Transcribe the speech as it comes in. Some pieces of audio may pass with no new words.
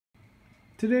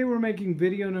Today we're making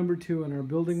video number 2 in our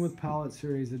Building with Pallet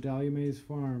series at Dahlia Mays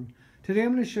Farm. Today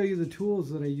I'm going to show you the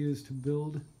tools that I use to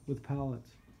build with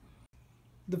pallets.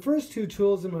 The first two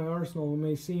tools in my arsenal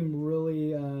may seem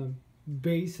really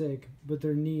basic, but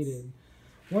they're needed.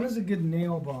 One is a good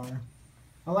nail bar.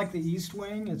 I like the East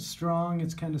Wing. It's strong,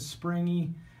 it's kind of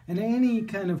springy, and any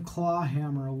kind of claw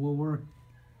hammer will work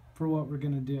for what we're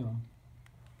going to do.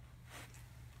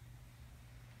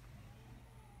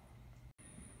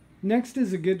 Next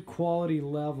is a good quality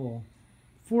level.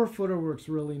 4-footer works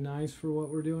really nice for what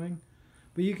we're doing,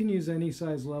 but you can use any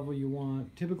size level you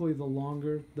want. Typically the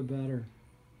longer, the better.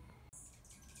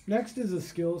 Next is a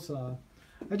skill saw.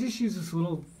 I just use this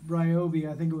little Ryobi.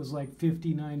 I think it was like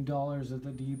 $59 at the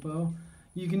depot.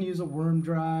 You can use a worm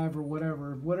drive or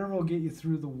whatever will get you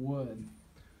through the wood.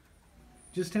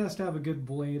 Just has to have a good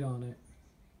blade on it.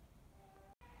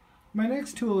 My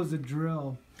next tool is a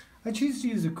drill. I choose to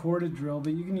use a corded drill,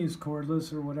 but you can use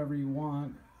cordless or whatever you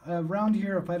want. Around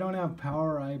here, if I don't have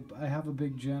power, I have a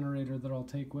big generator that I'll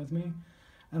take with me.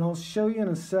 And I'll show you in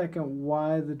a second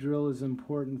why the drill is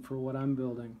important for what I'm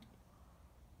building.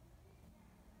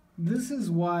 This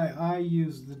is why I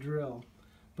use the drill,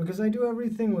 because I do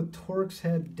everything with Torx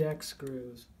head deck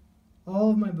screws.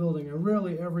 All of my building, I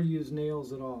rarely ever use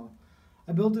nails at all.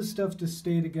 I build this stuff to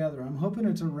stay together. I'm hoping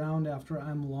it's around after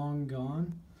I'm long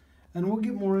gone. And we'll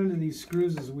get more into these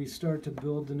screws as we start to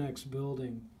build the next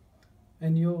building.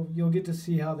 And you'll get to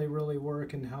see how they really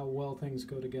work and how well things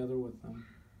go together with them.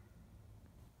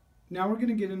 Now we're going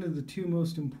to get into the two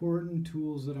most important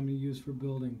tools that I'm going to use for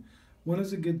building. One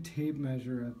is a good tape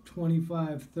measure, a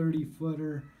 25,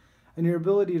 30-footer. And your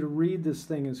ability to read this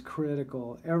thing is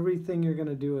critical. Everything you're going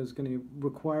to do is going to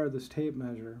require this tape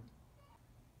measure.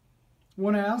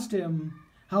 When I asked him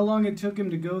how long it took him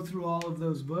to go through all of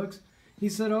those books, he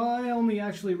said, "Oh, I only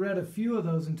actually read a few of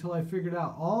those until I figured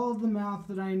out all of the math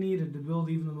that I needed to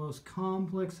build even the most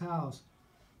complex house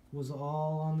was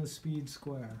all on the speed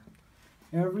square.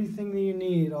 Everything that you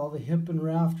need, all the hip and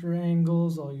rafter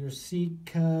angles, all your seat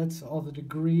cuts, all the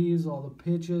degrees, all the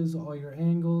pitches, all your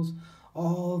angles,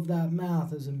 all of that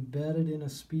math is embedded in a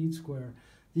speed square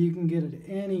that you can get at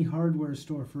any hardware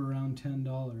store for around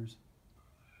 $10.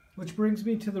 Which brings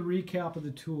me to the recap of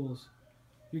the tools.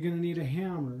 You're going to need a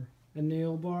hammer, a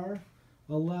nail bar,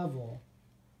 a level,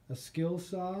 a skill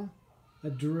saw, a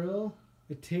drill,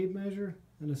 a tape measure,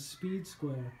 and a speed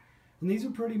square. And these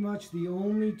are pretty much the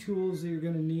only tools that you're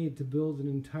going to need to build an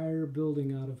entire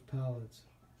building out of pallets.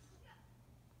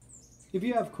 If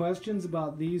you have questions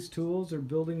about these tools or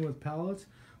building with pallets,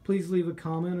 please leave a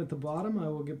comment at the bottom. I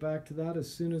will get back to that as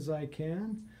soon as I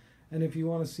can. And if you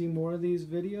want to see more of these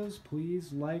videos,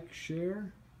 please like,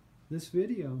 share this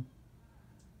video.